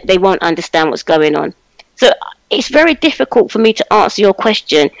 they won't understand what's going on. So it's very difficult for me to answer your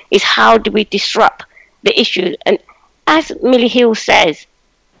question, is how do we disrupt the issues? And as Millie Hill says,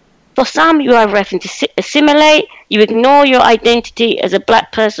 for some you are referring to assimilate, you ignore your identity as a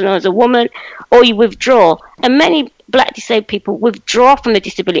black person or as a woman, or you withdraw. And many black disabled people withdraw from the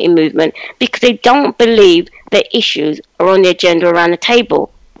disability movement because they don't believe their issues are on the agenda around the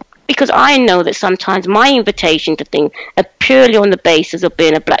table. Because I know that sometimes my invitation to things are purely on the basis of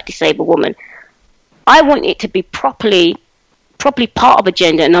being a black disabled woman. I want it to be properly part of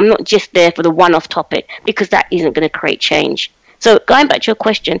agenda, and I'm not just there for the one-off topic, because that isn't going to create change. So going back to your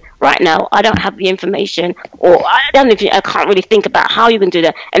question, right now I don't have the information, or I can't really think about how you can do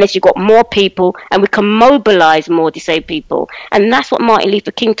that unless you've got more people and we can mobilize more disabled people. And that's what Martin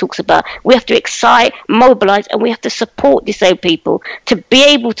Luther King talks about. We have to excite, mobilize, and we have to support disabled people to be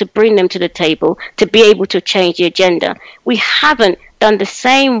able to bring them to the table, to be able to change the agenda. We haven't done the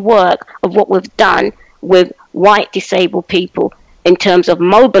same work of what we've done with white disabled people in terms of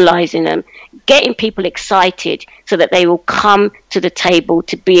mobilizing them, getting people excited so that they will come to the table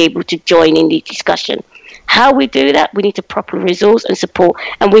to be able to join in the discussion. How we do that, we need to properly resource and support.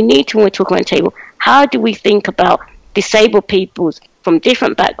 And we need to, when we talk around the table, how do we think about disabled peoples from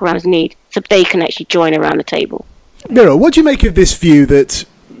different backgrounds need so they can actually join around the table? Miro, what do you make of this view that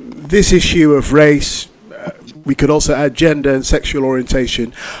this issue of race, we could also add gender and sexual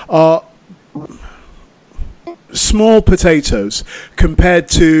orientation, are small potatoes compared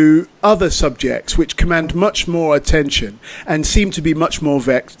to other subjects which command much more attention and seem to be much more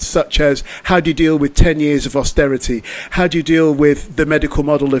vexed, such as how do you deal with 10 years of austerity, how do you deal with the medical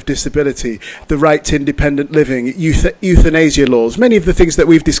model of disability, the right to independent living, euthanasia laws, many of the things that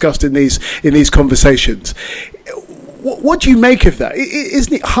we've discussed in these conversations. What do you make of that?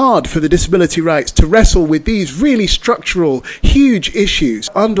 Isn't it hard for the disability rights to wrestle with these really structural, huge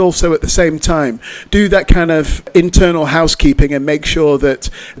issues and also at the same time do that kind of internal housekeeping and make sure that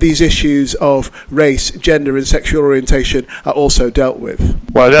these issues of race, gender and sexual orientation are also dealt with?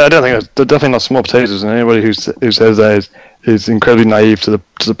 Well, I don't think they're definitely not small potatoes, and anybody who says that is incredibly naive to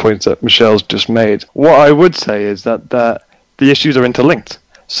the point that Michelle's just made. What I would say is that the issues are interlinked.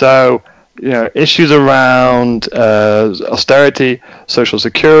 So, issues around austerity, social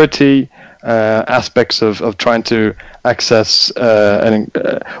security, aspects of trying to access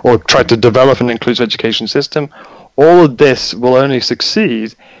or try to develop an inclusive education system, all of this will only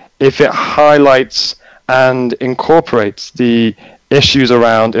succeed if it highlights and incorporates the issues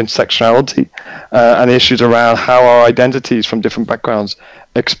around intersectionality and issues around how our identities from different backgrounds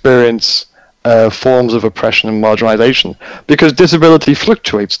experience forms of oppression and marginalization, because disability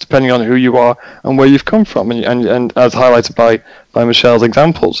fluctuates depending on who you are and where you've come from, and as highlighted by Michelle's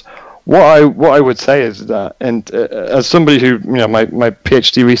examples. What I would say is that, and as somebody who my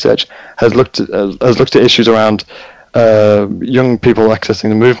PhD research has looked at issues around young people accessing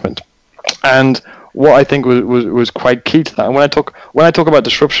the movement, and what I think was quite key to that. And when I talk about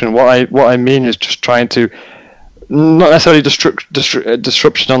disruption, what I mean is just trying to not necessarily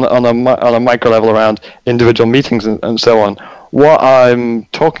disruption on a micro level around individual meetings and so on. What I'm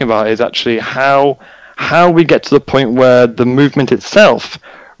talking about is actually how we get to the point where the movement itself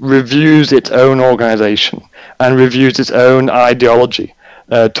reviews its own organization and reviews its own ideology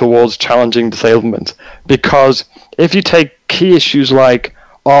towards challenging disablement. Because if you take key issues like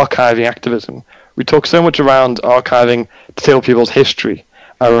archiving activism, we talk so much around archiving disabled people's history,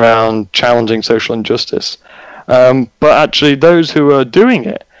 around challenging social injustice. But actually, those who are doing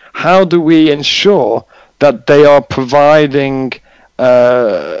it, how do we ensure that they are providing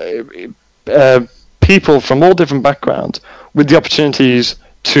people from all different backgrounds with the opportunities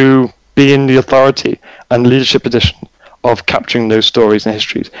to be in the authority and leadership position of capturing those stories and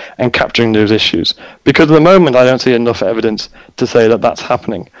histories and capturing those issues? Because at the moment, I don't see enough evidence to say that that's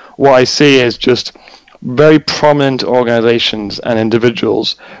happening. What I see is just very prominent organizations and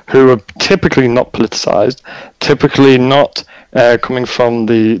individuals who are typically not politicized, typically not coming from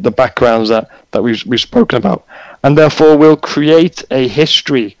the backgrounds that we've spoken about, and therefore will create a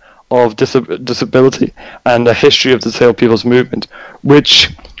history of disability and a history of the disabled people's movement, which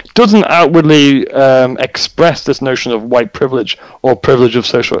doesn't outwardly express this notion of white privilege or privilege of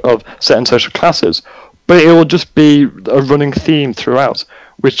certain social classes, but it will just be a running theme throughout,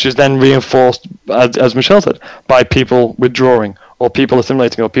 which is then reinforced, as Michelle said, by people withdrawing or people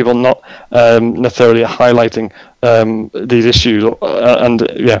assimilating or people not necessarily highlighting these issues and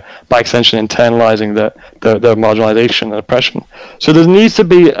by extension internalizing their marginalization and oppression. So there needs to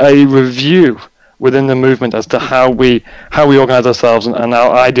be a review within the movement as to how we organize ourselves and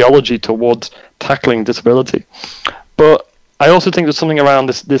our ideology towards tackling disability. But I also think there's something around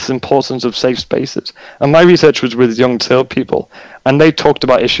this importance of safe spaces. And my research was with young disabled people, and they talked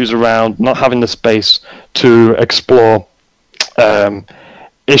about issues around not having the space to explore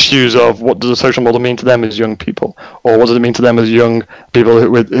issues of what does a social model mean to them as young people, or what does it mean to them as young people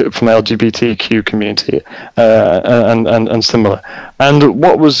from LGBTQ community, and similar. And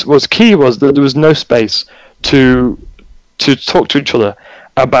what was key was that there was no space to talk to each other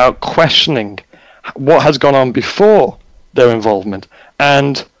about questioning what has gone on before their involvement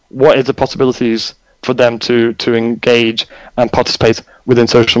and what is the possibilities for them to engage and participate within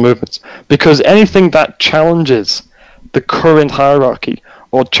social movements. Because anything that challenges the current hierarchy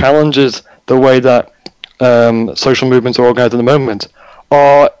or challenges the way that social movements are organized at the moment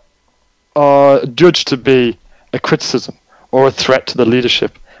are judged to be a criticism or a threat to the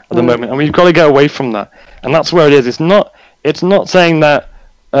leadership at the moment. And we've got to get away from that. And that's where it is. It's not saying that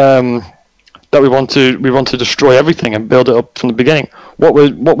that we want to destroy everything and build it up from the beginning. What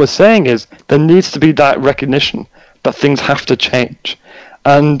we're saying is there needs to be that recognition that things have to change,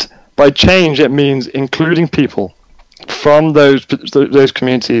 and by change it means including people from those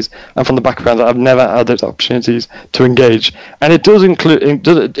communities and from the background that have never had those opportunities to engage. And it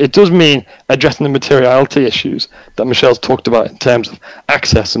does mean addressing the materiality issues that Michelle's talked about in terms of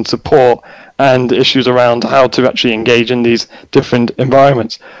access and support and issues around how to actually engage in these different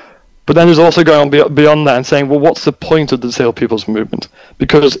environments. But then there's also going on beyond that and saying, well, what's the point of the disabled people's movement?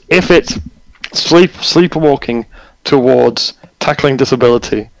 Because if it's sleepwalking towards tackling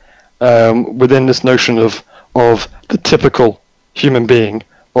disability within this notion of the typical human being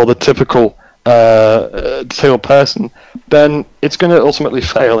or the typical disabled person, then it's going to ultimately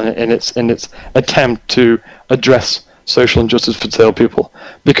fail in its attempt to address social injustice for disabled people.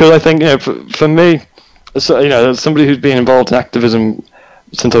 Because I think, for me, as somebody who's been involved in activism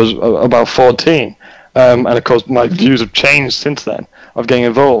since I was about 14, and of course my views have changed since then of getting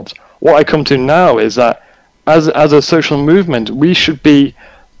involved. What I come to now is that as a social movement, we should be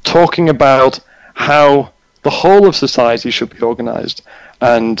talking about how the whole of society should be organized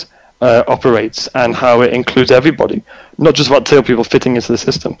and operates, and how it includes everybody, not just about disabled people fitting into the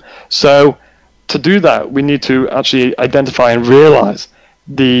system. So to do that, we need to actually identify and realize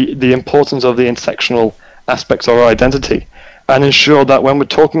the importance of the intersectional aspects of our identity, and ensure that when we're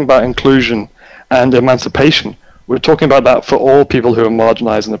talking about inclusion and emancipation, we're talking about that for all people who are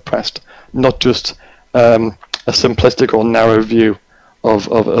marginalized and oppressed, not just a simplistic or narrow view of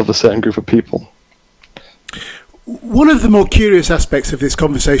a certain group of people. One of the more curious aspects of this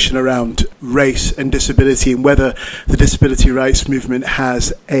conversation around race and disability, and whether the disability rights movement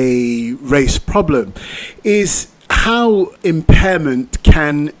has a race problem, is how impairment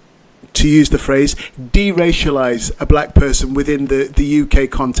can, to use the phrase, de-racialize a black person within the UK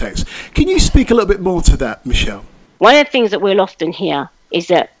context. Can you speak a little bit more to that, Michelle? One of the things that we'll often hear is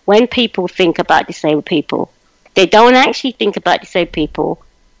that when people think about disabled people, they don't actually think about disabled people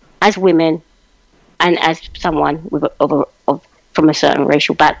as women and as someone from a certain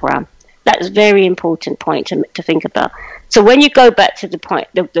racial background. That's a very important point to think about. So when you go back to the point,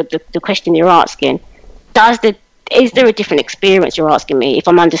 the question you're asking, is there a different experience, you're asking me, if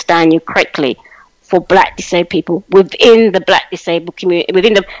I'm understanding you correctly, for black disabled people within the black disabled community,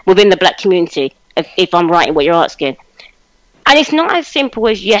 within the black community, if I'm right in what you're asking? And it's not as simple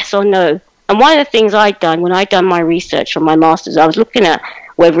as yes or no. And one of the things I'd done when I'd done my research for my master's, I was looking at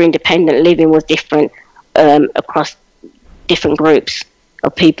whether independent living was different across different groups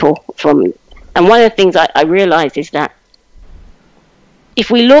of people. And one of the things I realized is that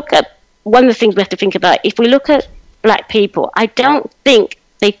if we look at, one of the things we have to think about, if we look at black people, I don't think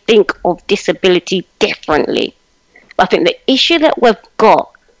they think of disability differently. I think the issue that we've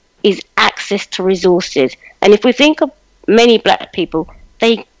got is access to resources. And if we think of many black people,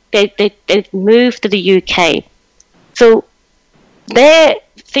 they've moved to the UK. So they're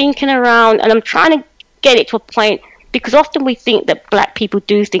thinking around, and I'm trying to get it to a point, because often we think that black people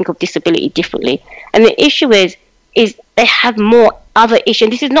do think of disability differently. And the issue is they have more other issues.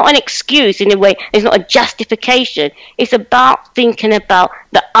 This is not an excuse in a way, it's not a justification. It's about thinking about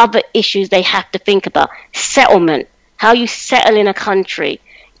the other issues they have to think about. Settlement, how you settle in a country,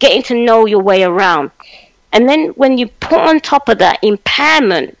 getting to know your way around. And then when you put on top of that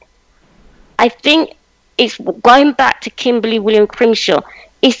impairment, I think it's going back to Kimberly Williams Crenshaw,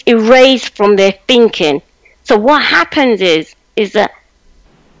 it's erased from their thinking. So what happens is that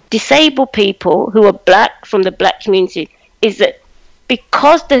disabled people who are black, from the black community, is that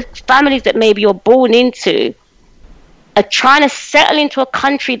because the families that maybe you're born into are trying to settle into a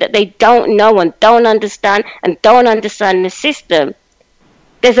country that they don't know and don't understand the system,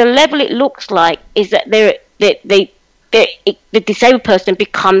 there's a level it looks like is that the disabled person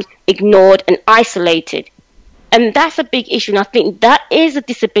becomes ignored and isolated. And that's a big issue. And I think that is a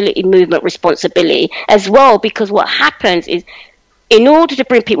disability movement responsibility as well, because what happens is in order to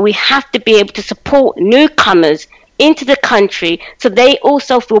bring people, we have to be able to support newcomers into the country so they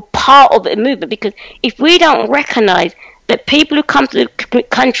also feel part of the movement. Because if we don't recognize that people who come to the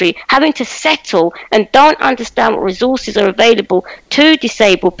country having to settle and don't understand what resources are available to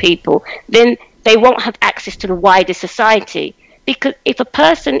disabled people, then they won't have access to the wider society. Because if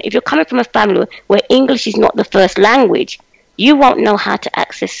you're coming from a family where English is not the first language, you won't know how to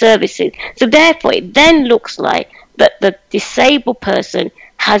access services. So therefore, it then looks like that the disabled person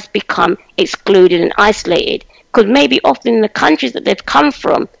has become excluded and isolated. Because maybe often in the countries that they've come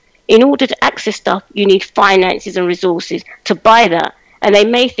from, in order to access stuff, you need finances and resources to buy that. And they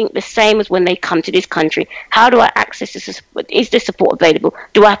may think the same as when they come to this country. How do I access this? Is this support available?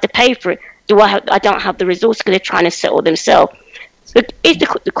 Do I have to pay for it? I don't have the resources because they're trying to settle themselves. So is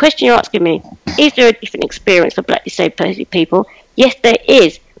the question you're asking me, is there a different experience for black disabled people? Yes, there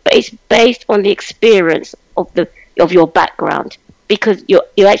is, but it's based on the experience of your background, because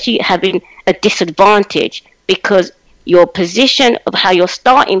you're actually having a disadvantage because your position of how your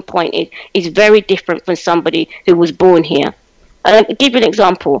starting point is very different from somebody who was born here. I'll give you an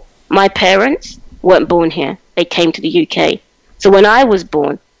example. My parents weren't born here. They came to the UK. So when I was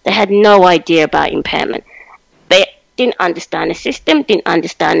born, they had no idea about impairment. They didn't understand the system, didn't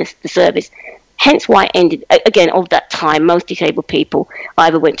understand the service. Hence why it ended, again, of that time, most disabled people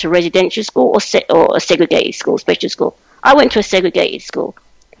either went to residential school or a segregated school, special school. I went to a segregated school.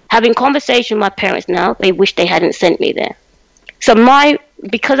 Having conversation with my parents now, they wish they hadn't sent me there. So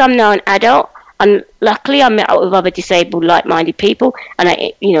because I'm now an adult, and luckily I met up with other disabled, like-minded people, and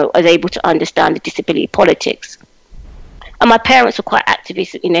I was able to understand the disability politics. And my parents were quite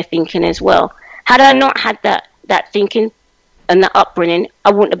activist in their thinking as well. Had I not had that thinking and that upbringing,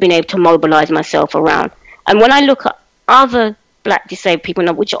 I wouldn't have been able to mobilise myself around. And when I look at other black disabled people,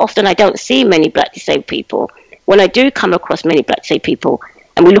 which often I don't see many black disabled people, when I do come across many black disabled people,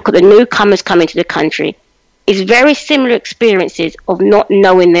 and we look at the newcomers coming to the country, it's very similar experiences of not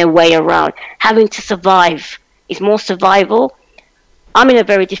knowing their way around, having to survive. It's more survival. I'm in a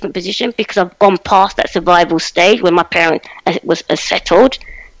very different position because I've gone past that survival stage when my parent was settled.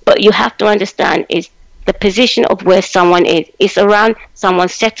 But you have to understand is the position of where someone is. It's around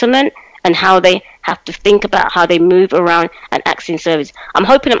someone's settlement and how they have to think about how they move around and accessing service. I'm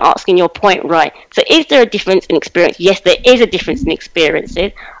hoping I'm asking your point right. So is there a difference in experience? Yes, there is a difference in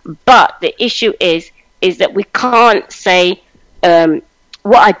experiences. But the issue is that we can't say what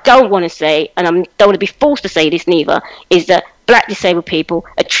I don't want to say, and I don't want to be forced to say this neither, is that black disabled people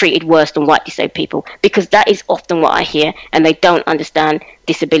are treated worse than white disabled people, because that is often what I hear, and they don't understand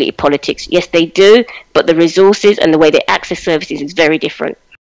disability politics. Yes, they do, but the resources and the way they access services is very different.